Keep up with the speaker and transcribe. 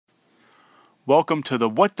Welcome to the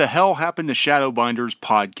What the Hell Happened to Shadowbinders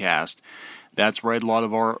podcast. That's right, a lot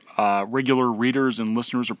of our regular readers and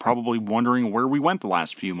listeners are probably wondering where we went the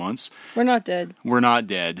last few months. We're not dead. We're not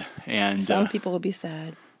dead. And some people will be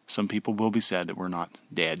sad. Some people will be sad that we're not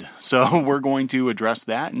dead. So we're going to address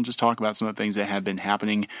that and just talk about some of the things that have been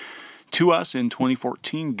happening to us in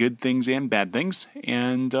 2014, good things and bad things,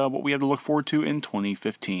 and what we have to look forward to in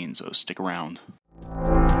 2015. So stick around.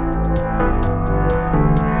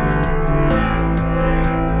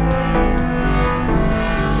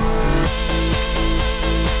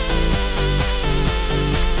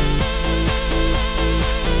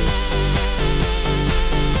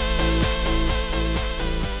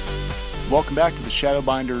 Welcome back to the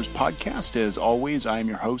Shadowbinders podcast. As always, I am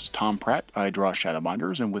your host, Tom Pratt. I draw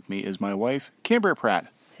Shadowbinders, and with me is my wife, Cambria Pratt.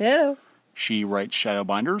 Hello. She writes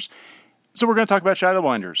Shadowbinders. So we're going to talk about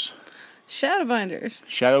Shadowbinders.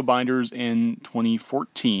 Shadowbinders in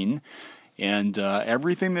 2014, and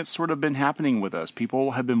everything that's sort of been happening with us.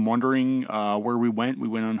 People have been wondering where we went. We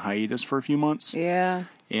went on hiatus for a few months. Yeah.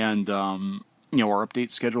 And, our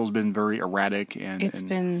update schedule has been very erratic. It's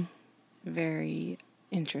been very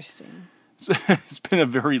interesting. It's been a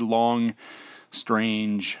very long,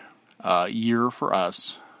 strange year for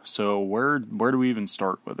us. So where do we even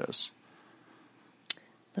start with this?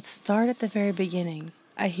 Let's start at the very beginning.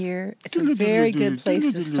 I hear it's a very good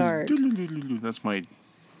place to start. That's my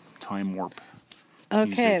time warp.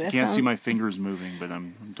 Okay. You can't see my fingers moving, but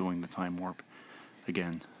I'm doing the time warp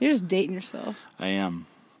again. You're just dating yourself. I am.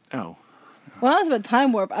 Oh. Well, I was about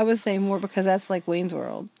time warp. I was saying more because that's like Wayne's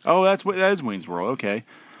World. Oh, that is Wayne's World. Okay.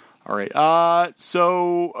 All right.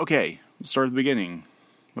 Okay. Let's start at the beginning.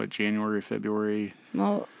 What, January, February?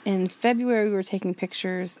 Well, in February, we were taking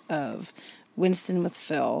pictures of Winston with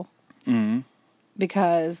Phil. Mm-hmm.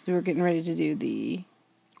 Because we were getting ready to do the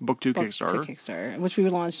Book 2 Kickstarter. Which we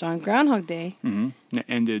launched on Groundhog Day. Mm-hmm. It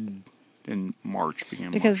ended in March,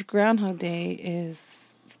 beginning because March. Groundhog Day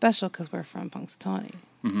is special because we're from Punxsutawney.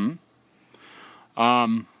 Mm-hmm.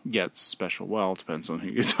 Yeah, it's special. Well, it depends on who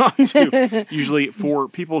you talk to. Usually, for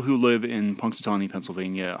people who live in Punxsutawney,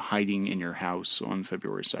 Pennsylvania, hiding in your house on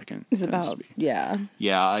February 2nd. It's about, yeah.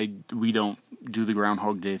 Yeah, we don't do the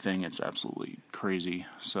Groundhog Day thing. It's absolutely crazy.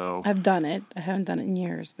 So I've done it. I haven't done it in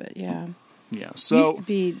years, but yeah. Yeah, so it used to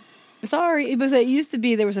be. It used to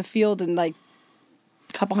be there was a field and like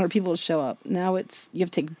a couple hundred people would show up. Now you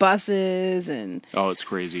have to take buses and. Oh, it's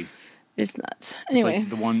crazy. It's nuts. Anyway,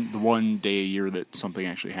 it's like the one day a year that something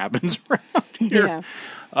actually happens around here.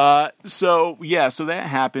 Yeah. So that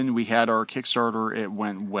happened. We had our Kickstarter. It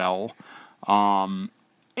went well. And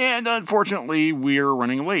unfortunately, we're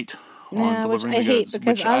running late on delivering which I hate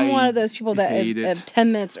because I'm one of those people that have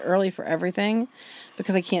 10 minutes early for everything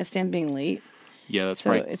because I can't stand being late. Yeah, that's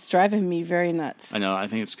right. So it's driving me very nuts. I know. I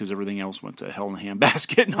think it's because everything else went to hell in a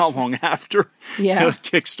handbasket not long after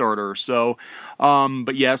Kickstarter. So,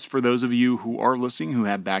 but yes, for those of you who are listening who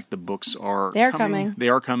have backed, the books are coming. They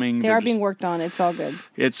are coming. They are being worked on. It's all good.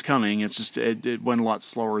 It's coming. It's just it went a lot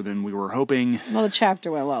slower than we were hoping. Well, the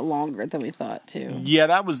chapter went a lot longer than we thought too. Yeah,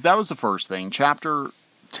 that was the first thing. Chapter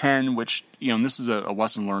 10, which and this is a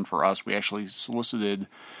lesson learned for us. We actually solicited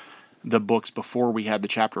the books before we had the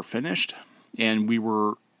chapter finished. And we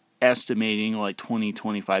were estimating like 20,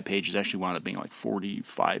 25 pages. Actually wound up being like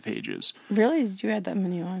 45 pages. Really? Did you add that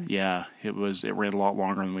many on? Yeah, it ran a lot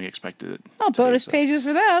longer than we expected it. Oh, bonus pages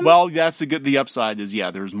for them. Well, that's the upside is,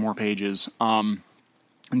 there's more pages. And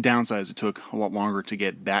downside is it took a lot longer to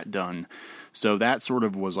get that done. So that sort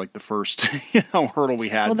of was like the first hurdle we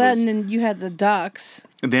had. Well, and then you had the ducks.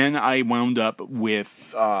 Then I wound up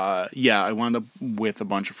with, a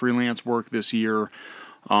bunch of freelance work this year.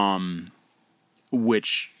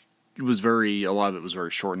 Which was a lot of it was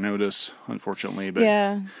very short notice, unfortunately. But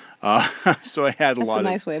yeah. So I had a lot. That's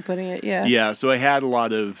a nice way of putting it. Yeah. Yeah. So I had a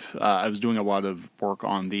lot of. I was doing a lot of work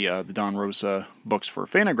on the Don Rosa books for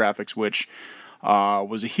Fantagraphics, which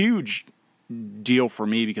was a huge deal for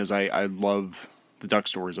me because I love the Duck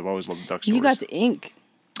stories. I've always loved the Duck stories. You got to ink.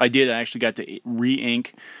 I did. I actually got to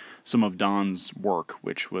re-ink some of Don's work,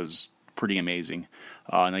 which was pretty amazing,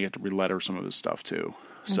 and I got to re-letter some of his stuff too.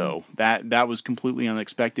 So that was completely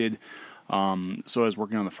unexpected. So I was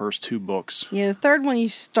working on the first 2 books. Yeah, the third one you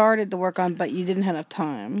started to work on, but you didn't have enough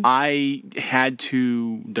time. I had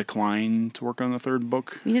to decline to work on the third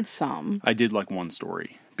book. You did some. I did like one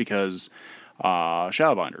story because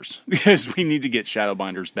Shadowbinders. Because we need to get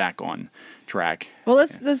Shadowbinders back on track. Well,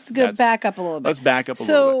 let's go back up a little bit. Let's back up a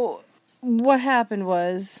little bit. So what happened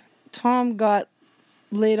was Tom got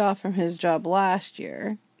laid off from his job last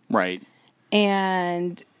year. Right.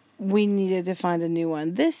 And we needed to find a new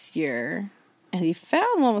one this year. and he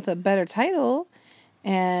found one with a better title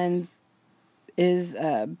and is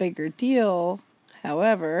a bigger deal.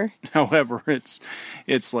 However,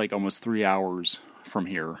 it's like almost 3 hours from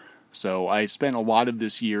here. So I spent a lot of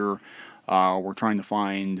this year. We're trying to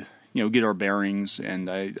find, get our bearings, and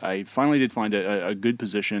I finally did find a good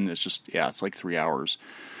position. It's just, it's like 3 hours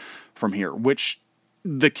from here, which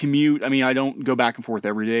the commute, I mean, I don't go back and forth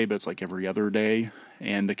every day, but it's like every other day,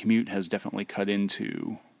 and the commute has definitely cut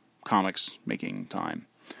into comics making time,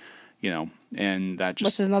 and that just...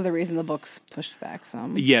 Which is another reason the book's pushed back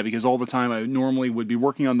some. Yeah, because all the time I normally would be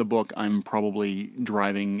working on the book, I'm probably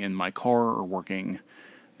driving in my car or working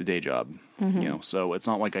the day job. So it's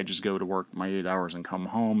not like I just go to work my 8 hours and come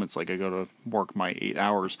home. It's like I go to work my 8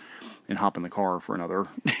 hours and hop in the car for another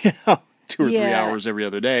 2 or 3 hours every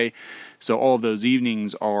other day. So all of those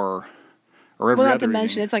evenings are, or every well, not other to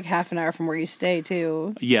mention evening. it's like half an hour from where you stay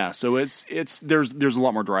too. Yeah, so it's there's a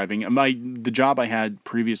lot more driving. The job I had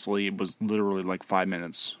previously was literally like 5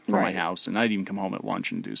 minutes from my house, and I'd even come home at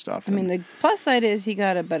lunch and do stuff. I mean, the plus side is he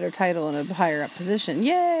got a better title and a higher up position.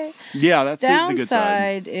 Yay! Yeah, that's the good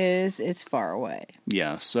side. Downside is it's far away.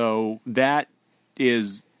 Yeah, so that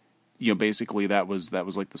is, basically that was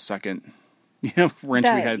like the second wrench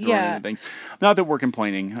we had thrown into things. Not that we're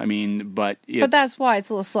complaining. I mean, but that's why it's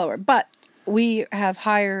a little slower. But we have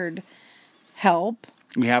hired help.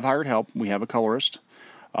 We have hired help. We have a colorist.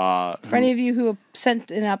 For any of you who have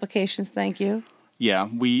sent in applications, thank you. Yeah,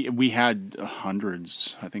 we had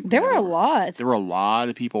hundreds. I think there were a lot. There were a lot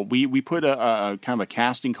of people. We put a kind of a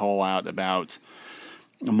casting call out about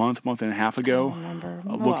a month and a half ago. I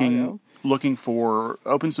don't remember. Looking for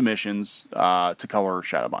open submissions to color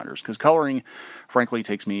Shadowbinders, because coloring, frankly,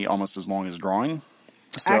 takes me almost as long as drawing.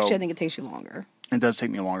 So actually, I think it takes you longer. It does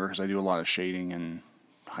take me longer because I do a lot of shading and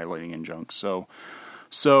highlighting and junk. So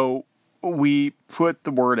we put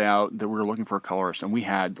the word out that we were looking for a colorist, and we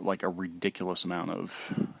had like a ridiculous amount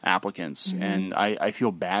of applicants. Mm-hmm. And I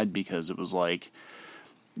feel bad because it was like,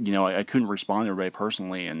 I couldn't respond to everybody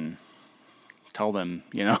personally and tell them,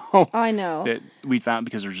 I know that we found,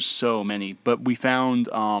 because there's just so many. But we found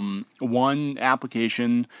one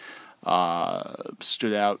application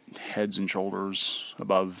stood out heads and shoulders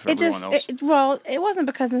above everyone else. It wasn't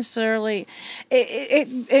because necessarily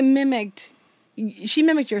it mimicked. She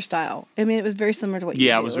mimicked your style. I mean, it was very similar to what you do.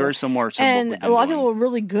 Yeah, it was very similar to and what we've been a lot doing. of people were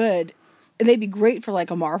really good, and they'd be great for like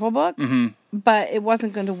a Marvel book, but it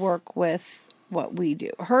wasn't going to work with what we do.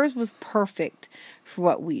 Hers was perfect for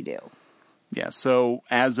what we do. Yeah, so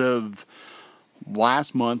as of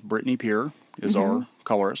last month, Brittany Peer is our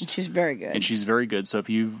colorist. She's very good. And she's very good. So if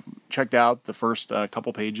you've checked out the first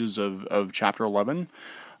couple pages of Chapter 11,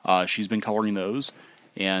 she's been coloring those.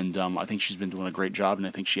 And I think she's been doing a great job, and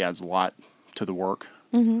I think she adds a lot to the work.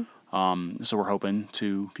 So we're hoping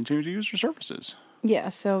to continue to use her services. Yeah,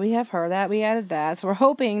 so we have her. We added that. So we're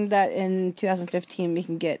hoping that in 2015 we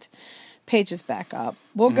can get pages back up.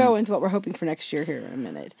 We'll go into what we're hoping for next year here in a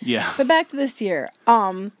minute. Yeah. But back to this year.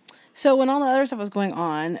 So when all the other stuff was going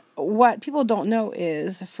on, what people don't know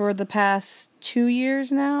is for the past 2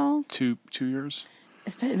 years now. 2 years?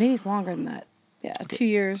 Maybe it's longer than that. Yeah, okay. 2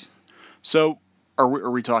 years. So are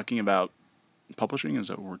we talking about publishing? Is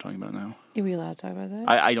that what we're talking about now? Are we allowed to talk about that?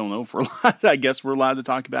 I don't know if we're allowed. I guess we're allowed to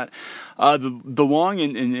talk about it. The long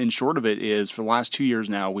and short of it is, for the last 2 years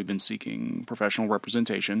now, we've been seeking professional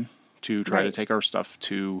representation to try to take our stuff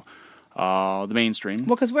to the mainstream.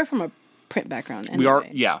 Well, because we're from a print background anyway. We are,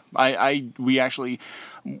 yeah. We actually...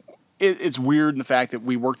 It's weird in the fact that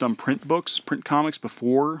we worked on print comics,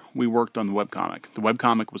 before we worked on the webcomic. The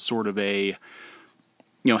webcomic was sort of a...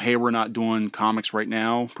 hey, we're not doing comics right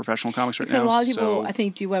now, professional comics right now. A lot of people, I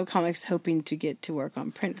think, do webcomics hoping to get to work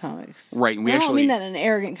on print comics. Right. And I don't mean that in an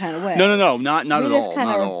arrogant kind of way. No, not at all. It's kind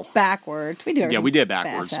of backwards. We do everything. Yeah, we did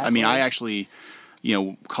backwards. I mean, I actually,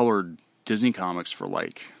 colored Disney comics for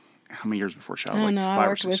like, how many years before Shadow? I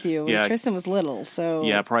worked with you. Yeah, Tristan was little, so...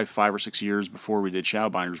 Yeah, probably 5 or 6 years before we did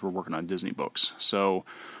Shadowbinders, we're working on Disney books. So...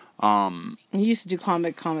 you used to do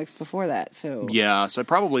comics before that, so... Yeah, so I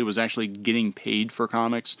probably was actually getting paid for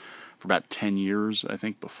comics for about 10 years, I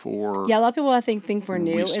think, before... Yeah, a lot of people, I think we're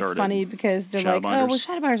new. It's funny because they're like, oh, well,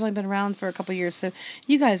 Shadowbinders only been around for a couple of years, so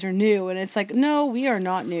you guys are new. And it's like, no, we are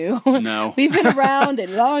not new. No. We've been around a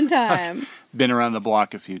long time. Been around the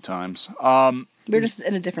block a few times. We're just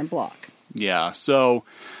in a different block. Yeah, so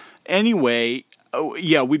anyway,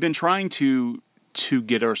 we've been trying to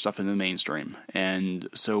get our stuff into the mainstream. And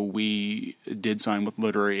so we did sign with a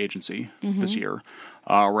literary agency this year,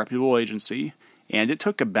 a reputable agency, and it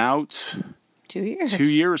took about 2 years. 2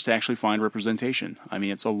 years to actually find representation. I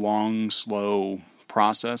mean, it's a long, slow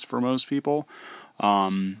process for most people.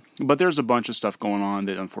 But there's a bunch of stuff going on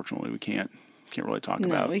that unfortunately we can't really talk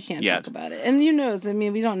about. No, we can't yet. talk about it. And who knows? I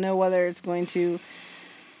mean, we don't know whether it's going to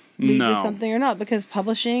lead to something or not, because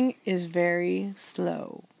publishing is very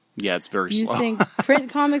slow. Yeah, it's very You slow. think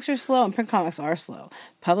print comics are slow, and print comics are slow.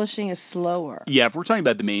 Publishing is slower. Yeah, if we're talking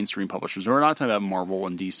about the mainstream publishers, we're not talking about Marvel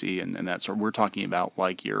and DC and that sort. We're talking about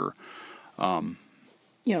like your The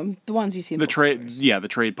ones you see in the trade, bookstores. the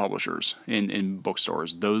trade publishers in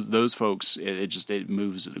bookstores. Those folks, it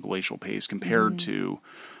moves at a glacial pace compared to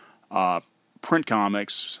print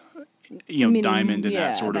comics. Meaning, Diamond and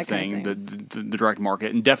that sort of that kind thing, of the direct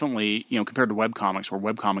market, and definitely compared to webcomics,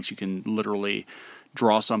 where webcomics you can literally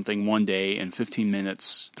draw something one day in 15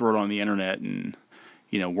 minutes, throw it on the internet, and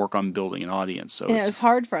work on building an audience. So it's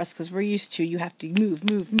hard for us because we're used to, you have to move,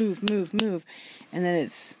 and then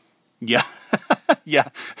it's yeah, yeah.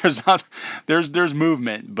 There's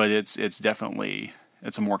movement, but it's definitely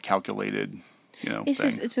a more calculated. it's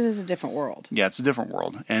thing. just a different world. Yeah, it's a different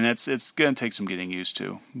world, and it's going to take some getting used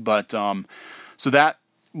to. But so that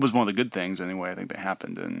was one of the good things, anyway. I think that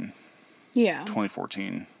happened in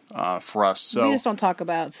 2014 for us. So we just don't talk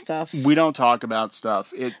about stuff. We don't talk about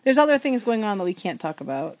stuff. There's other things going on that we can't talk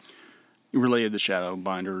about. Related to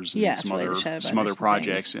Shadowbinders and some other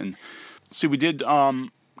projects, and see, we did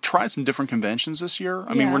try some different conventions this year.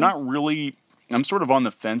 I mean, we're not really. I'm sort of on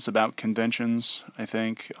the fence about conventions, I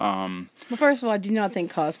think. Well, first of all, I do not think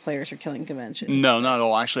cosplayers are killing conventions. No, not at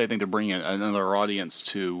all. Actually, I think they're bringing another audience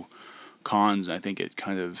to cons, and I think it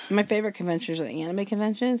kind of... My favorite conventions are the anime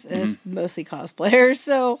conventions, and it's mostly cosplayers,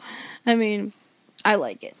 so, I mean, I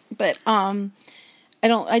like it. But,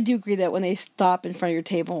 I do agree that when they stop in front of your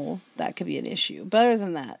table, that could be an issue. But other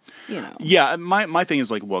than that, Yeah, my thing is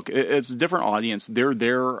like, look, it's a different audience. They are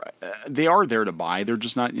there to buy. They're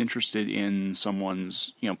just not interested in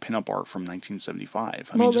someone's pinup art from 1975.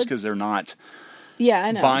 I mean, just because they're not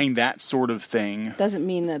buying that sort of thing doesn't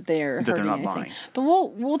mean that they're not anything. buying. But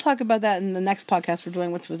we'll talk about that in the next podcast we're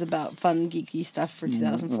doing, which was about fun geeky stuff for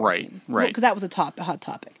 2014. Right. Because that was a hot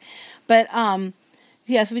topic. But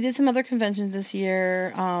yeah, so we did some other conventions this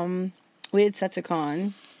year. We did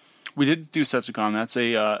Setsucon. We did do Setsucon. That's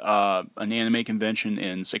an anime convention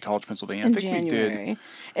in, say, College, Pennsylvania. In I think January. we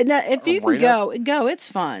did. And if you can go. It's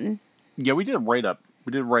fun. Yeah, we did a write up.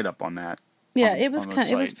 We did a write up on that. Yeah, it was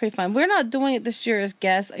it was pretty fun. We're not doing it this year as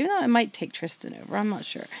guests. I might take Tristan over. I'm not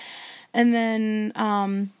sure. And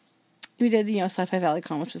then we did Sci-Fi Valley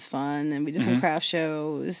Con, which was fun, and we did some craft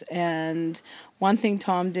shows. And one thing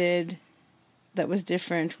Tom did that was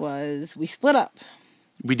different was we split up.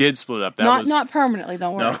 We did split up. Not permanently,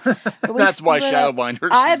 don't worry. No. That's why Shadowbinders.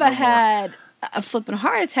 I had a flipping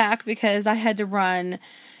heart attack because I had to run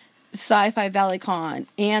Sci-Fi Valley Con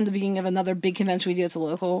and the beginning of another big convention we do. It's a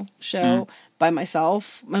local show by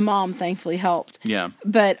myself. My mom thankfully helped. Yeah.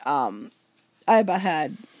 But I about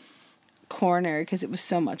had coronary because it was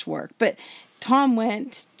so much work. But Tom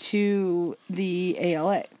went to the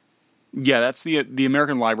ALA. Yeah, that's the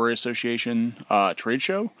American Library Association trade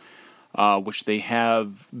show, which they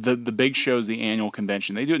have. The big show is the annual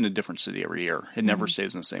convention. They do it in a different city every year. It never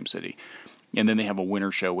stays in the same city. And then they have a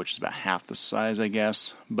winter show, which is about half the size, I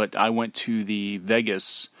guess. But I went to the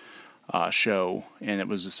Vegas show, and it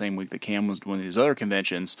was the same week that Cam was doing these other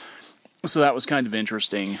conventions. So that was kind of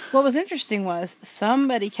interesting. What was interesting was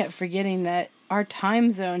somebody kept forgetting that our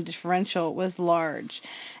time zone differential was large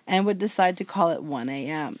and would decide to call it 1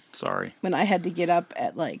 a.m. Sorry. When I had to get up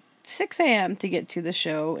at like 6 a.m. to get to the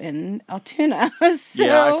show in Altoona. So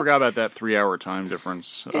yeah, I forgot about that 3-hour time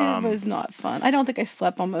difference. It was not fun. I don't think I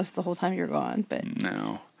slept almost the whole time you were gone, but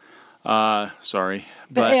no. Sorry.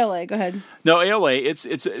 But ALA, go ahead. No, ALA, it's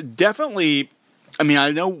definitely... I mean,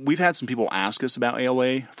 I know we've had some people ask us about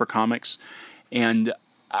ALA for comics, and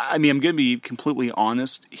I mean, I'm going to be completely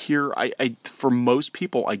honest here. I for most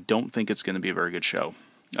people, I don't think it's going to be a very good show.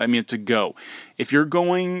 I mean, to go. If you're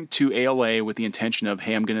going to ALA with the intention of,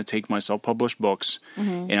 hey, I'm going to take my self-published books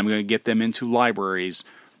and I'm going to get them into libraries,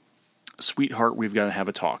 sweetheart, we've got to have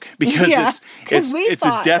a talk because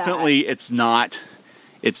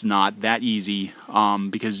it's not that easy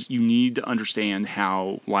because you need to understand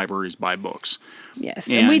how libraries buy books. Yes,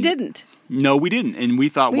 and we didn't. No, we didn't, and we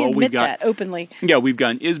thought, we've got that openly. Yeah, we've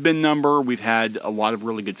got an ISBN number. We've had a lot of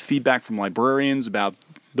really good feedback from librarians about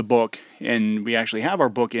the book, and we actually have our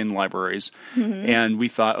book in libraries. And we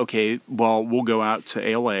thought, okay, well, we'll go out to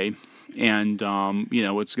ALA, and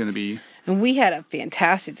it's going to be. And we had a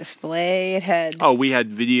fantastic display. It had. Oh, we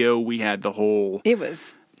had video. We had the whole. It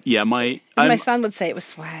was. Yeah, my son would say it was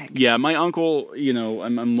swag. Yeah, my uncle,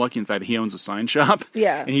 I'm lucky in the fact that he owns a sign shop.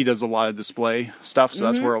 Yeah. And he does a lot of display stuff, so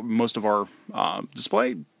that's where most of our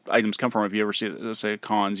display items come from. If you ever see, let's say,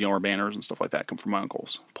 cons, or banners and stuff like that come from my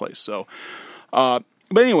uncle's place. So, but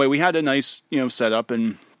anyway, we had a nice, setup,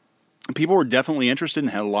 and people were definitely interested and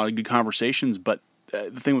had a lot of good conversations. But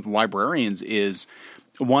the thing with librarians is,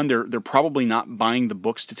 one, they're probably not buying the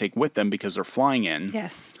books to take with them because they're flying in.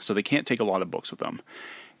 Yes. So they can't take a lot of books with them.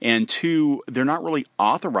 And two, they're not really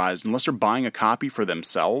authorized, unless they're buying a copy for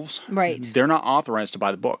themselves. Right. They're not authorized to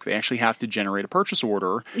buy the book. They actually have to generate a purchase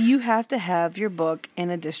order. You have to have your book in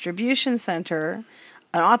a distribution center,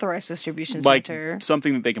 an authorized distribution center. Like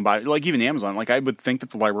something that they can buy, like even Amazon. Like I would think that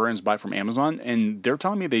the librarians buy from Amazon, and they're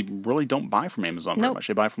telling me they really don't buy from Amazon very much.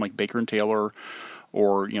 They buy from like Baker and Taylor,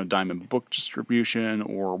 or Diamond Book Distribution,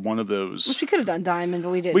 or one of those. Which we could have done Diamond, but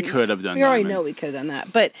we didn't. We could have done. We already know we could have done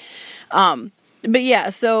that, but yeah.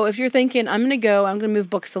 So if you're thinking, I'm going to move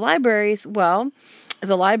books to libraries. Well, if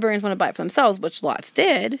the librarians want to buy it for themselves, which lots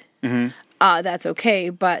did, that's okay.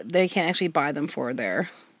 But they can't actually buy them for their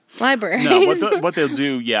libraries. No, what they'll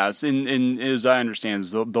do, yes, and as I understand,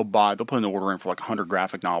 is they'll put an order in for like 100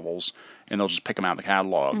 graphic novels, and they'll just pick them out of the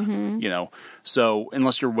catalog. So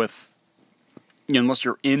unless you're with. Unless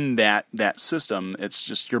you're in that system, it's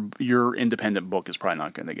just your independent book is probably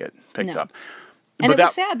not going to get picked up. And but it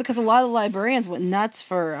was sad because a lot of librarians went nuts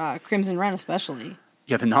for Crimson Wren, especially.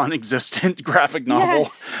 Yeah, the non-existent graphic novel.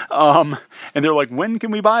 Yes. And they're like, when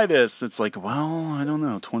can we buy this? It's like, well, I don't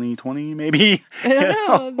know, 2020 maybe? I don't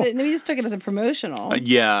know. But we just took it as a promotional.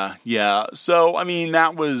 Yeah. So, I mean,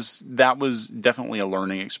 that was definitely a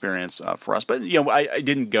learning experience for us. But, I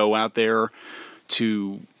didn't go out there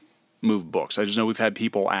to move books. I just know we've had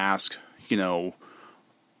people ask,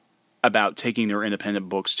 about taking their independent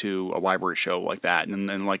books to a library show like that.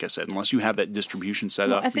 And like I said, unless you have that distribution set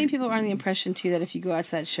up. I think people are under the impression, too, that if you go out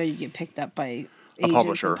to that show, you get picked up by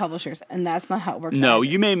agents and publishers. And that's not how it works. No,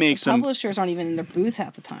 either. You may make some... Publishers aren't even in their booth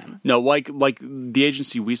half the time. No, like the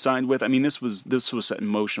agency we signed with, I mean, this was set in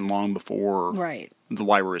motion long before the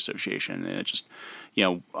Library Association. And it just...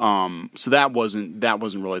 so that wasn't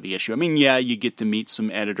really the issue. I mean, yeah, you get to meet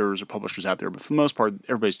some editors or publishers out there, but for the most part,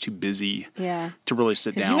 everybody's too busy to really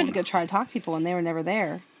sit down. You went to go try to talk to people, and they were never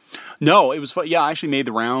there. No, it was fun. Yeah, I actually made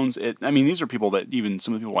the rounds. These are people that even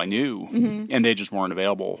some of the people I knew, and they just weren't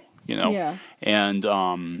available. Yeah. And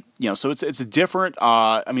so it's a different.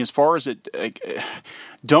 As far as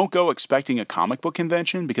don't go expecting a comic book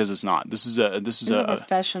convention because it's not. This is a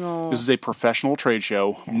professional. This is a professional trade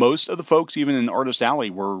show. Yes. Most of the folks, even in Artist Alley,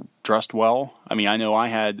 were dressed well. I mean, I know I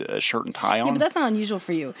had a shirt and tie on. Yeah, but that's not unusual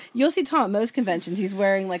for you. You'll see Tom at most conventions. He's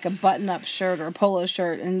wearing like a button-up shirt or a polo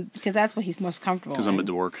shirt, and because that's what he's most comfortable. Because I'm a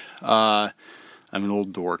dork. I'm an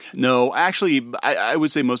old dork. No, actually, I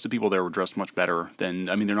would say most of the people there were dressed much better than.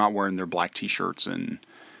 I mean, they're not wearing their black T-shirts and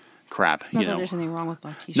crap. Not that there's anything wrong with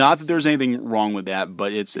black T-shirts. Not that there's anything wrong with that,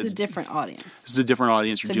 but it's a different audience. This is a different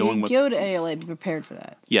audience. You're dealing with. So if you go to ALA, be prepared for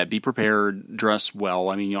that. Yeah, be prepared. Dress well.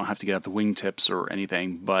 I mean, you don't have to get out the wingtips or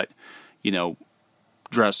anything, but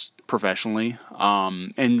dress professionally,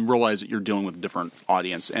 and realize that you're dealing with a different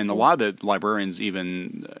audience. And a lot of the librarians,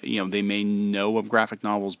 even they may know of graphic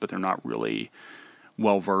novels, but they're not really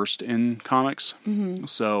well versed in comics. Mm-hmm.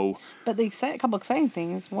 So, but a couple exciting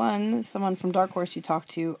things. One, someone from Dark Horse you talked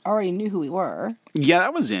to already knew who we were. Yeah,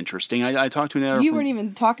 that was interesting. I talked to an editor. You weren't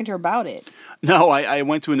even talking to her about it. No, I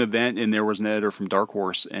went to an event and there was an editor from Dark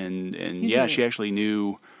Horse, and she actually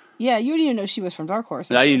knew. Yeah, you didn't even know she was from Dark Horse.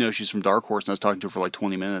 I didn't know she's from Dark Horse, and I was talking to her for like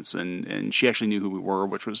 20 minutes, and she actually knew who we were,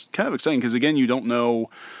 which was kind of exciting because, again, you don't know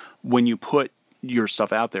when you put your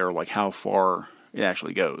stuff out there, like how far it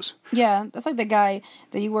actually goes. Yeah, that's like the guy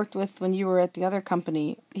that you worked with when you were at the other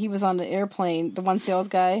company. He was on the airplane, the one sales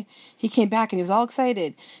guy. He came back and he was all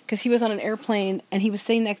excited because he was on an airplane and he was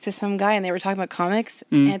sitting next to some guy and they were talking about comics.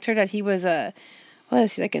 Mm. And it turned out he was an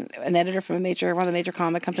editor from one of the major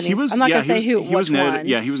comic companies. I'm not going to say which one.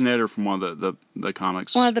 Yeah, he was an editor from one of the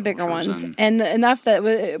comics. One of the bigger ones. And enough that,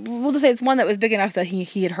 we'll just say it's one that was big enough that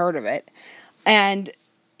he had heard of it. And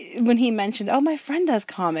when he mentioned, my friend does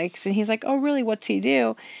comics, and he's like, oh, really, what's he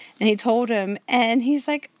do? And he told him, and he's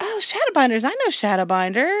like, oh, Shadowbinders, I know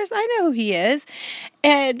Shadowbinders, I know who he is.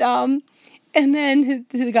 And then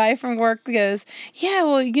the guy from work goes, yeah,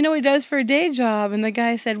 well, you know what he does for a day job? And the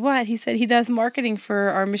guy said, what? He said, he does marketing for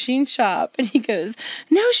our machine shop. And he goes,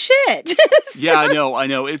 no shit. Yeah, I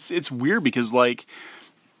know. It's weird because, like,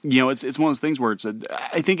 it's one of those things where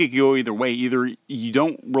I think it could go either way. Either you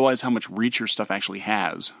don't realize how much reach your stuff actually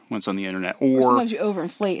has when it's on the internet, or sometimes you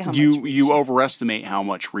overinflate how much you overestimate how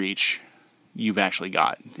much reach you've actually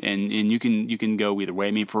got, and you can go either way.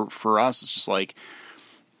 I mean, for us, it's just like,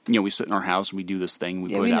 we sit in our house and we do this thing,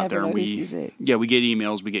 we put it out there, and we get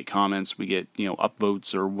emails, we get comments, we get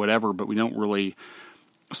upvotes or whatever, but we don't really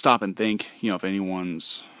stop and think, if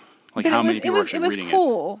anyone's like how many people are actually reading it. It was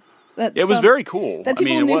cool. It was very cool.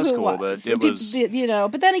 It was cool, but it was.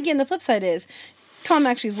 But then again, the flip side is, Tom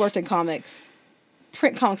actually has worked in print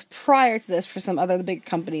comics prior to this for some other big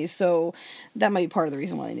companies, so that might be part of the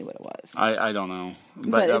reason why I knew what it was. I don't know,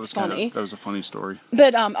 but that was funny. That was a funny story.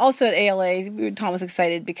 But also at ALA, Tom was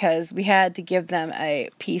excited because we had to give them a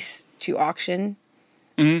piece to auction.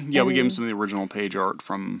 Mm-hmm. Yeah, we gave him some of the original page art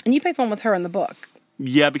from. And you picked one with her in the book.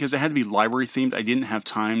 Yeah, because it had to be library themed. I didn't have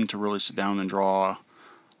time to really sit down and draw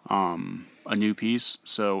a new piece,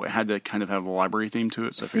 so it had to kind of have a library theme to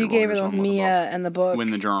it. So you gave her with Mia and the book.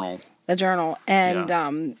 Win the journal. The journal.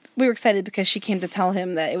 And we were excited because she came to tell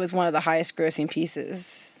him that it was one of the highest grossing pieces.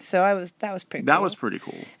 So that was pretty cool. That was pretty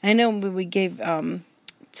cool. I know when we gave to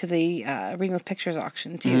the Reading with Pictures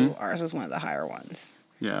auction too, ours was one of the higher ones.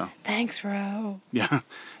 Yeah. Thanks, Ro. Yeah.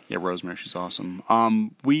 Yeah, Rosemary, she's awesome.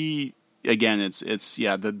 It's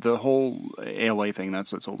the whole ALA thing,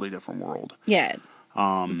 that's a totally different world. Yeah.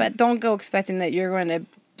 But don't go expecting that you're going to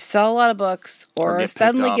sell a lot of books or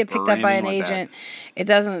suddenly get picked up by an agent. It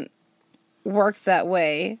doesn't work that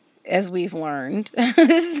way, as we've learned.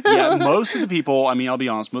 Yeah, most of the people, I'll be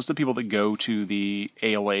honest, most of the people that go to the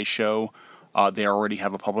ALA show, they already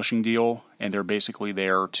have a publishing deal, and they're basically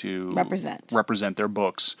there to represent their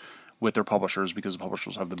books with their publishers, because the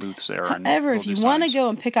publishers have the booths there. However, if you want to go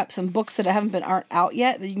and pick up some books that aren't out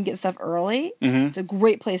yet, that you can get stuff early, it's a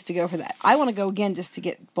great place to go for that. I want to go again just to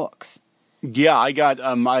get books. Yeah, I had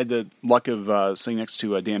the luck of sitting next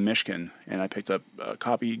to Dan Mishkin, and I picked up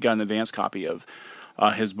got an advance copy of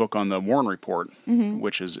his book on the Warren Report,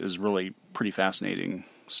 which is really pretty fascinating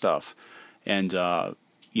stuff. And, so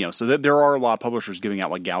there are a lot of publishers giving out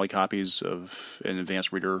like galley copies of an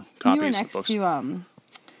advanced reader copies of books. You were next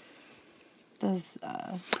to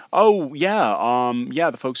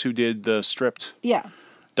the folks who did the Stripped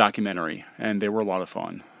documentary, and they were a lot of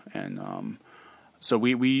fun. And so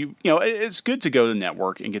we it's good to go to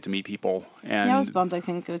network and get to meet people. And I was bummed I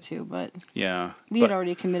couldn't go too, but we had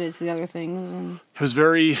already committed to the other things, and it was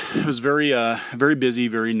very busy,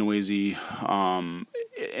 very noisy,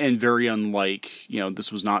 and very unlike,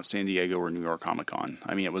 this was not San Diego or New York Comic Con.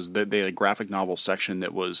 It was they had a graphic novel section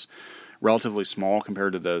that was relatively small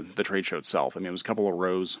compared to the trade show itself. It was a couple of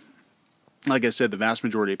rows. Like I said, the vast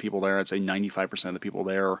majority of people there, I'd say 95% of the people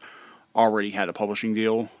there, already had a publishing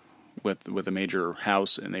deal with a major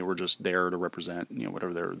house, and they were just there to represent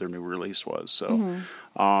whatever their new release was. So,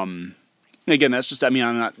 again, that's just I'm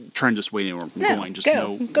not trying to just wait anywhere from going. Just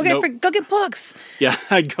go get books. Yeah,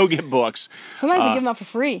 go get books. Sometimes they give them out for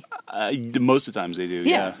free. Most of the times they do.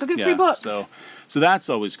 Yeah, go get free books. So that's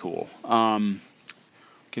always cool. Okay,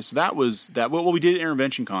 so that was that. Well, we did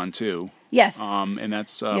Intervention Con too. Yes. And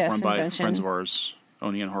that's run by friends of ours,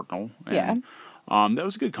 Oni and Hartnell. And, that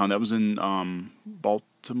was a good con. That was in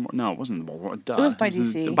Baltimore. No, it wasn't in Baltimore. It was by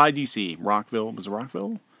DC. By DC. Rockville. Was it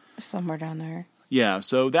Rockville? Somewhere down there. Yeah,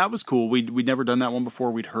 so that was cool. We'd never done that one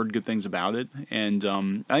before. We'd heard good things about it. And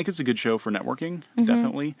I think it's a good show for networking,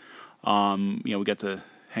 definitely. We got to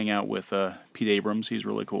hang out with Pete Abrams. He's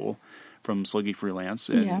really cool, from Sluggy Freelance.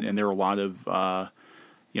 And there are a lot of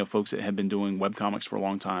folks that have been doing webcomics for a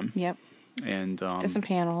long time. Yep. And did some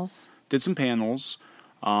panels. Got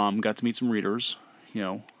to meet some readers,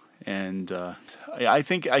 and I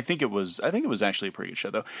think it was actually a pretty good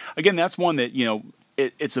show, though. Again, that's one that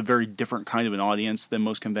it's a very different kind of an audience than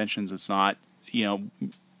most conventions. It's not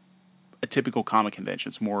a typical comic convention.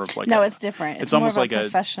 It's more of like it's different. It's almost more like a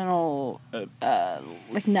professional,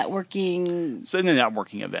 like networking. It's a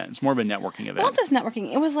networking event. It's more of a networking event. Not just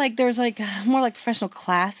networking. It was like there's more like professional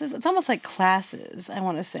classes. It's almost like classes. I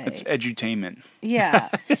want to say it's edutainment. Yeah,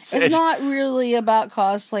 it's not really about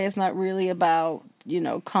cosplay. It's not really about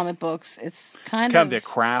comic books. It's kind of the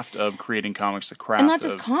craft of creating comics. The craft, and not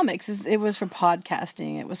just comics. It was for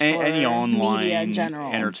podcasting. It was for any online media in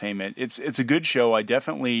general, entertainment. It's a good show. I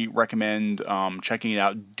definitely recommend checking it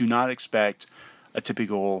out. Do not expect a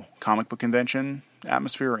typical comic book convention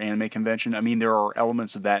atmosphere or anime convention. There are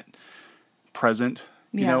elements of that present,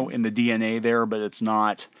 in the DNA there, but it's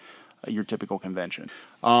not your typical convention.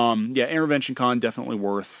 Intervention Con, definitely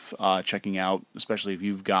worth checking out, especially if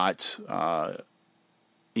you've got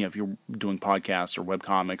if you're doing podcasts or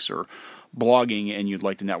webcomics or blogging and you'd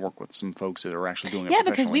like to network with some folks that are actually doing it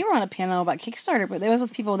professionally. Because we were on a panel about Kickstarter, but there was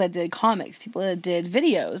with people that did comics, people that did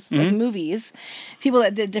videos, like movies, people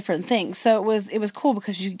that did different things. So it was cool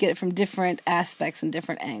because you could get it from different aspects and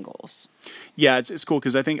different angles. Yeah, it's cool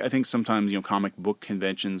because I think sometimes comic book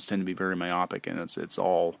conventions tend to be very myopic, and it's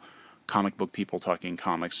all comic book people talking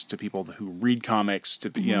comics to people who read comics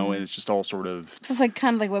to and it's just all sort of. So it's like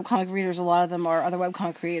kind of like webcomic readers. A lot of them are other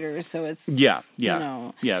webcomic creators, so it's yeah.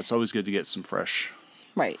 It's always good to get some fresh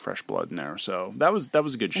blood in there. So that was a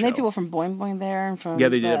good show. And they had people from Boing Boing there, and from they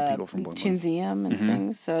did have people from Boing Boing. Toonseum and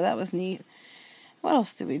things. So that was neat. What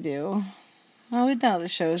else did we do? Well, we've done other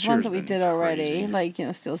shows, ones that we did already, like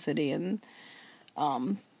Steel City, and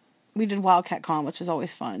we did Wildcat Con, which was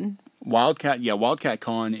always fun. Wildcat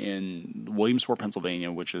Con in Williamsport,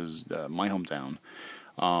 Pennsylvania, which is my hometown.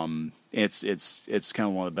 It's kind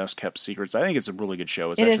of one of the best kept secrets. I think it's a really good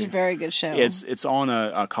show. It is a very good show. It's on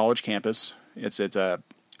a college campus. It's at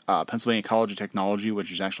Pennsylvania College of Technology,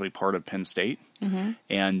 which is actually part of Penn State,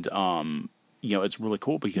 and it's really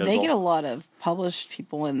cool because they get a lot of published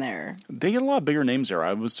people in there. They get a lot of bigger names there.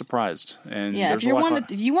 I was surprised. And if you want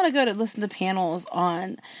to go to listen to panels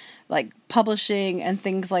on like publishing and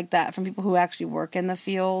things like that from people who actually work in the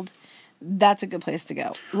field, that's a good place to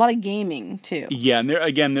go. A lot of gaming too. Yeah,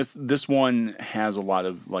 and this one has a lot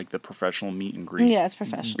of like the professional meet and greet. Yeah, it's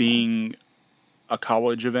professional. Being a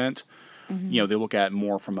college event, they look at it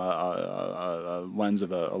more from a lens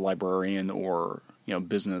of a librarian or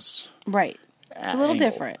business. Right. It's a little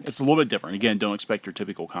different. It's a little bit different. Again, don't expect your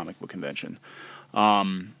typical comic book convention. Well,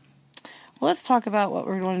 let's talk about what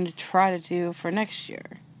we're going to try to do for next year.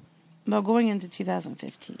 Well, going into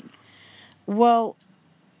 2015. Well,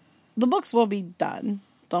 the books will be done.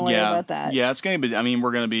 Don't worry about that. Yeah, it's going to be. I mean,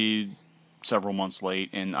 we're going to be several months late,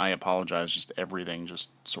 and I apologize. Just everything just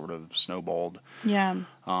sort of snowballed. Yeah.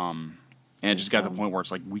 And it just got to the point where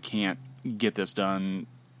it's like we can't get this done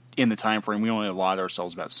in the time frame. We only allowed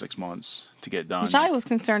ourselves about 6 months to get done. Which I was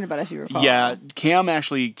concerned about, if you recall. Yeah, Cam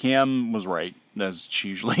was right, as she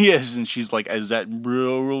usually is, and she's like, is that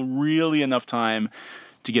really enough time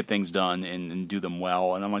to get things done and do them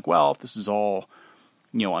well? And I'm like, well, if this is all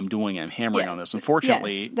I'm doing and I'm hammering on this.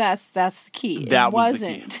 Unfortunately, that's the key. That was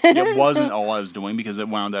the key. It wasn't all I was doing because it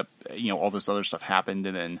wound up, all this other stuff happened,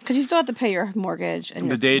 and then because you still have to pay your mortgage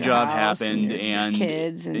and the day job happened and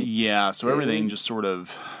kids and so everything just sort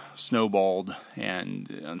of snowballed, and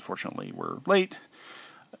unfortunately we're late.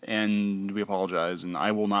 And we apologize, and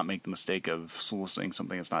I will not make the mistake of soliciting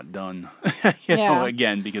something that's not done,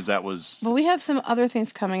 again, because that was... But we have some other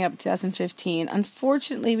things coming up in 2015.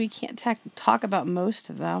 Unfortunately, we can't talk about most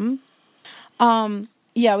of them. We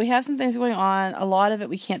have some things going on. A lot of it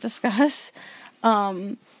we can't discuss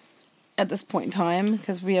at this point in time,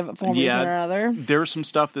 because we have one reason or another. There's some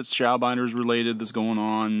stuff that's Shadowbinders related that's going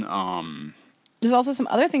on. There's also some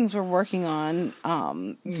other things we're working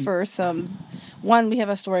on for some... One, we have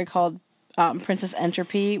a story called Princess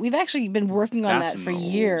Entropy. We've actually been working on that for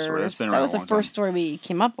years. That was the first story we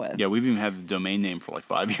came up with. Yeah, we've even had the domain name for like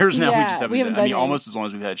 5 years now. Yeah, we haven't almost as long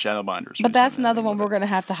as we've had Shadowbinders. But that's another one we're going to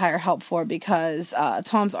have to hire help for because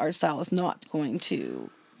Tom's art style is not going to...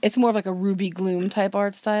 It's more of like a Ruby Gloom type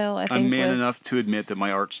art style, I think. I'm man enough to admit that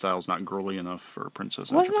my art style is not girly enough for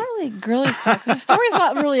Princess Entropy. Well, it's not really a girly story, because the story's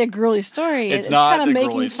not really a girly story. It's kind of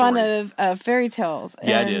making fun of fairy tales.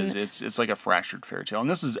 Yeah, it is. It's like a fractured fairy tale. And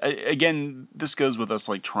this is, again, this goes with us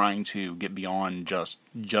like trying to get beyond just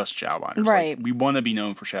Shadowbinders. Right. Like, we want to be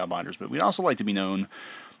known for Shadowbinders, but we'd also like to be known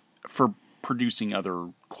for producing other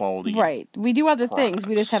quality. Right. We do other things.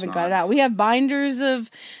 We just haven't got it out. We have binders of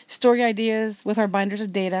story ideas with our binders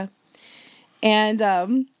of data. And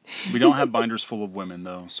we don't have binders full of women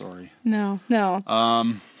though, sorry. No.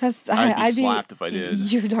 I'd be slapped if I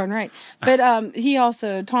did. You're darn right. But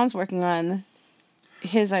Tom's working on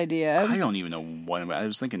his idea. I don't even know what I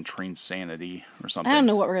was thinking. Train Sanity or something. I don't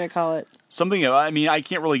know what we're gonna call it. Something. I mean, I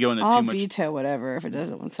can't really go into I'll too much. I'll veto whatever if it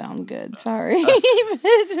doesn't sound good. Sorry.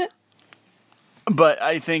 But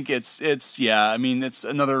I think it's I mean, it's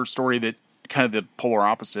another story that kind of the polar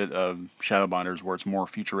opposite of Shadowbinders, where it's more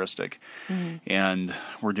futuristic, and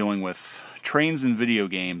we're dealing with trains and video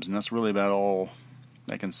games, and that's really about all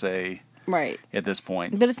I can say. Right. At this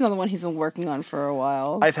point. But it's another one he's been working on for a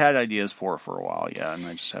while. I've had ideas for a while, and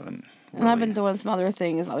I just haven't. Really. And I've been doing some other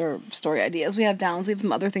things, other story ideas. We have downs. We have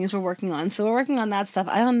some other things we're working on. So we're working on that stuff.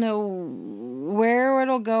 I don't know where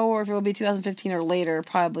it'll go or if it will be 2015 or later.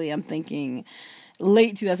 Probably, I'm thinking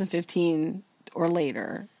late 2015 or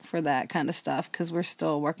later for that kind of stuff because we're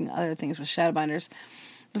still working on other things with Shadowbinders.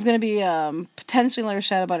 There's going to be potentially another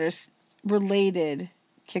Shadowbinders related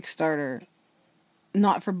Kickstarter.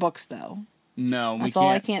 Not for books, though. No, that's all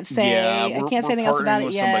I can't say. Yeah, I can't say anything else about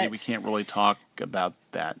it yet. We can't really talk about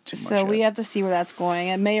that too much. So we have to see where that's going.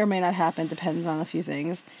 It may or may not happen. Depends on a few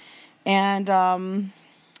things. And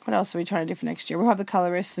What else are we trying to do for next year? We'll have the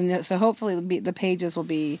colorists, and so hopefully the pages will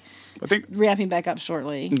be ramping back up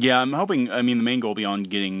shortly. Yeah, I'm hoping. I mean, the main goal beyond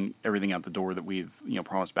getting everything out the door that we've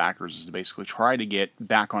promised backers is to basically try to get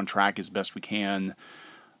back on track as best we can.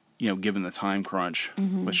 Given the time crunch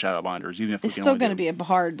with Shadowbinders, even if it's still going to be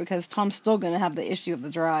hard because Tom's still going to have the issue of the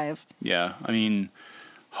drive. Yeah, I mean,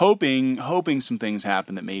 hoping some things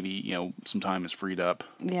happen that maybe some time is freed up.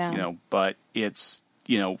 Yeah. But it's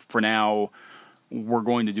for now. We're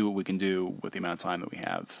going to do what we can do with the amount of time that we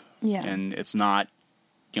have. Yeah. And it's not,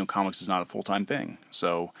 comics is not a full-time thing.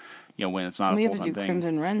 So, when it's not a full-time thing. We have to do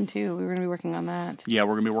Crimson Ren, too. We're going to be working on that. Yeah,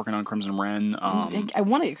 we're going to be working on Crimson Ren. I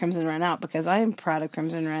want to get Crimson Ren out because I am proud of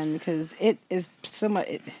Crimson Ren because it is so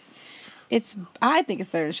much... I think it's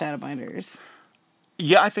better than Shadowbinders.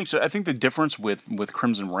 Yeah, I think so. I think the difference with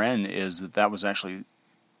Crimson Ren is that was actually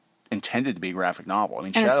intended to be a graphic novel. I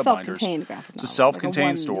mean, and Shadowbinders. It's a self-contained graphic novel. It's a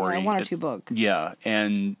self-contained story. One or two book. Yeah,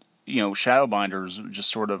 and Shadowbinders just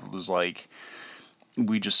sort of was like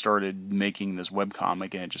we just started making this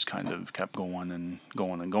webcomic, and it just kind of kept going and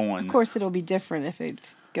going and going. Of course, it'll be different if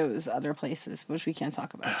it goes other places, which we can't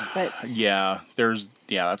talk about. But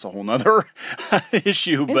that's a whole nother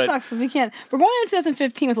issue. It sucks because we can't. We're going into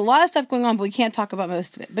 2015 with a lot of stuff going on, but we can't talk about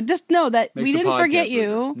most of it. But just know that we didn't forget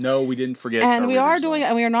you. No, we didn't forget. And we are doing it,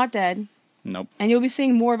 and we are not dead. Nope. And you'll be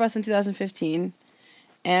seeing more of us in 2015.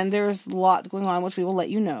 And there's a lot going on, which we will let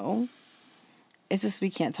you know. It's just we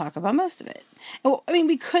can't talk about most of it. I mean,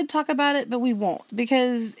 we could talk about it, but we won't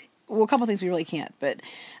because, a couple of things we really can't. But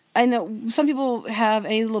I know some people have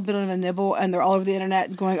a little bit of a nibble, and they're all over the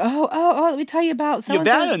internet going, oh, let me tell you about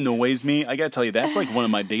so-and-so. Yeah, that annoys me. I got to tell you, that's like one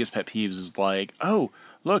of my biggest pet peeves is like, oh,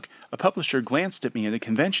 look, a publisher glanced at me at a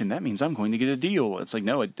convention. That means I'm going to get a deal. It's like,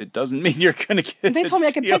 no, it doesn't mean you're going to get a deal. They told me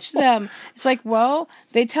I could pitch to them. It's like, well,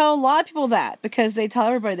 they tell a lot of people that because they tell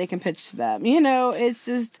everybody they can pitch to them. It's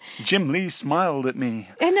just... Jim Lee smiled at me.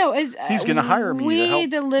 I know. He's going to hire me to help We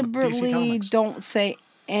deliberately don't say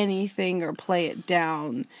anything or play it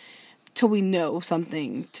down till we know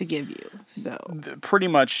something to give you. So pretty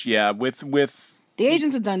much, yeah. With the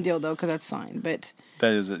agent's a done deal though because that's signed, but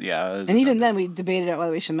that is it. Yeah, and even then we debated out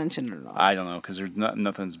whether we should mention it or not. I don't know because there's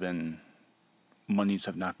nothing's been monies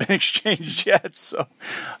have not been exchanged yet. So,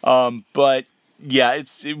 but yeah,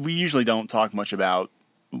 we usually don't talk much about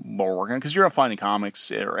what we're working on because you're finding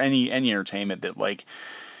comics or any entertainment that like.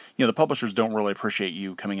 The publishers don't really appreciate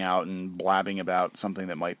you coming out and blabbing about something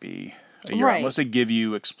that might be a year, unless they give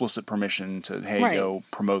you explicit permission to, go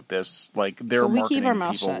promote this. Like, their marketing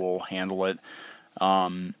people will handle it.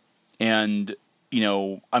 And,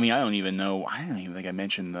 I mean, I don't even think I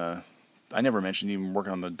mentioned I never mentioned even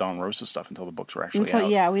working on the Don Rosa stuff until the books were actually out.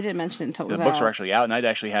 Yeah, we didn't mention it until it was out. The books were actually out, and I'd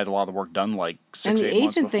actually had a lot of the work done like 6-8 months before. And the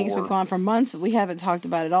agent thing's been going on for months, but we haven't talked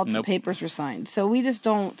about it all until the papers were signed. So we just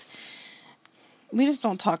don't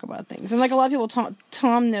talk about things. And like a lot of people,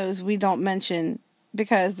 Tom knows we don't mention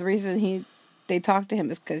because the reason they talk to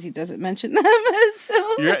him is because he doesn't mention them.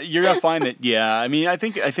 So. You're gonna find that. Yeah, I mean, I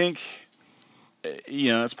think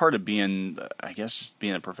that's part of being, I guess, just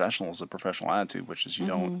being a professional is a professional attitude, which is you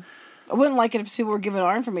don't. I wouldn't like it if people were giving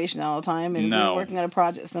our information all the time and we were working on a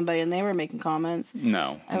project with somebody and they were making comments.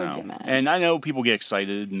 I would get mad. And I know people get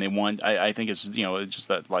excited and they want. I think it's it's just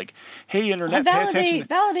that like, hey internet, pay attention.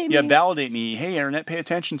 Validate me. Yeah, validate me. Hey internet, pay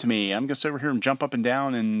attention to me. I'm gonna sit over here and jump up and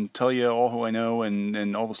down and tell you all who I know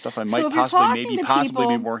and all the stuff I might possibly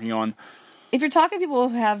be working on. If you're talking to people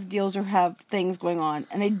who have deals or have things going on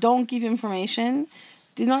and they don't give you information,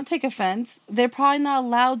 do not take offense. They're probably not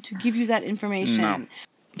allowed to give you that information. No.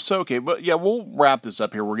 So, okay, but yeah, we'll wrap this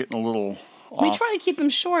up here. We're getting a little off. We try to keep them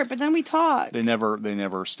short, but then we talk. They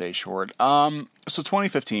never stay short. So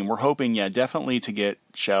 2015, we're hoping, definitely to get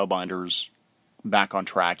Shadowbinders back on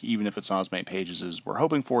track, even if it's not as many pages as we're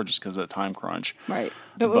hoping for, just because of the time crunch. Right.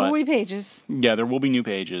 But there will be pages. Yeah, there will be new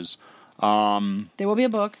pages. There will be a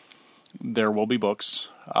book. There will be books.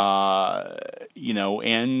 And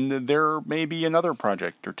there may be another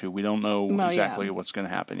project or two. We don't know exactly what's going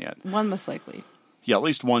to happen yet. One most likely. Yeah, at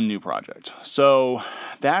least one new project. So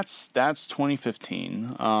that's 2015.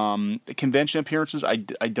 The convention appearances, I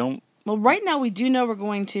don't. Well, right now we do know we're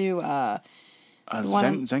going to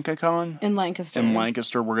ZenkaiCon in Lancaster. In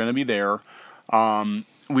Lancaster, we're going to be there.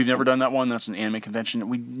 We've never done that one. That's an anime convention.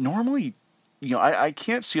 We normally, I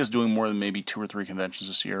can't see us doing more than maybe 2 or 3 conventions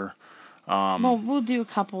this year. Well, we'll do a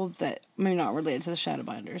couple that maybe not related to the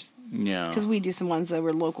Shadowbinders. Yeah. Because we do some ones that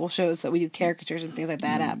were local shows that we do caricatures and things like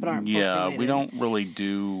that at, but aren't related. We don't really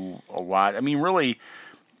do a lot. I mean, really,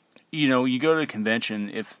 you go to a convention,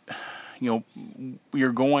 if, are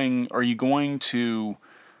you going to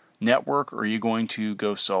network, or are you going to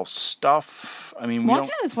go sell stuff? I mean, I kind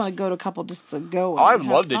of just want to go to a couple just to go. And I would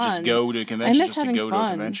love fun. to just go to a convention, to a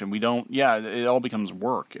convention. We don't. Yeah, it all becomes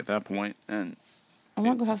work at that point, and I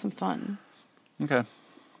want to go have some fun. Okay,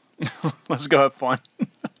 let's go have fun.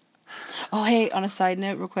 Oh, hey! On a side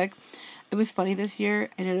note, real quick, it was funny this year.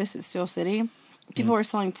 I noticed at Steel City, people were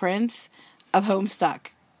selling prints of Homestuck.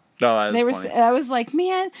 No, that was funny. I was like,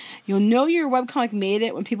 man, you'll know your webcomic made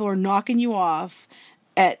it when people are knocking you off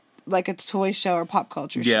at like a toy show or pop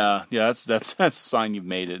culture show. Yeah, that's a sign you've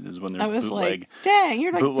made it, is when there's bootleg. I was like, dang,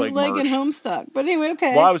 you're like bootlegging Homestuck. But anyway,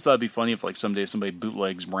 okay. Well, I always thought it'd be funny if like someday somebody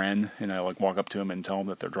bootlegs Ren, and I like walk up to them and tell them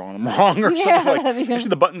that they're drawing them wrong or something. Like, actually,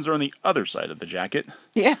 the buttons are on the other side of the jacket.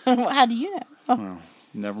 Yeah, how do you know? Oh. Well,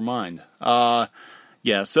 never mind.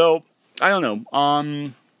 Yeah, so I don't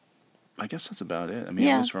know. I guess that's about it. I mean,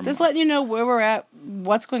 just letting you know where we're at,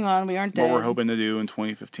 what's going on. We aren't dead. What we're hoping to do in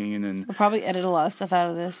 2015, and we'll probably edit a lot of stuff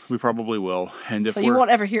out of this. We probably will, and if you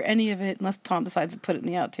won't ever hear any of it unless Tom decides to put it in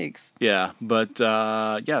the outtakes. Yeah, but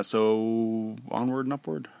so onward and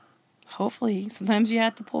upward. Hopefully, sometimes you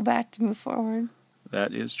have to pull back to move forward.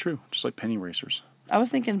 That is true, just like penny racers. I was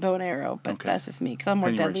thinking bow and arrow, but that's just me because I'm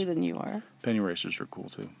more deadly than you are. Penny racers are cool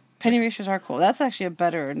too. Penny racers are cool. That's actually a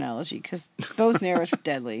better analogy because bows and arrows are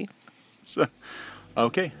deadly. So,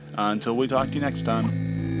 okay. Until we talk to you next time.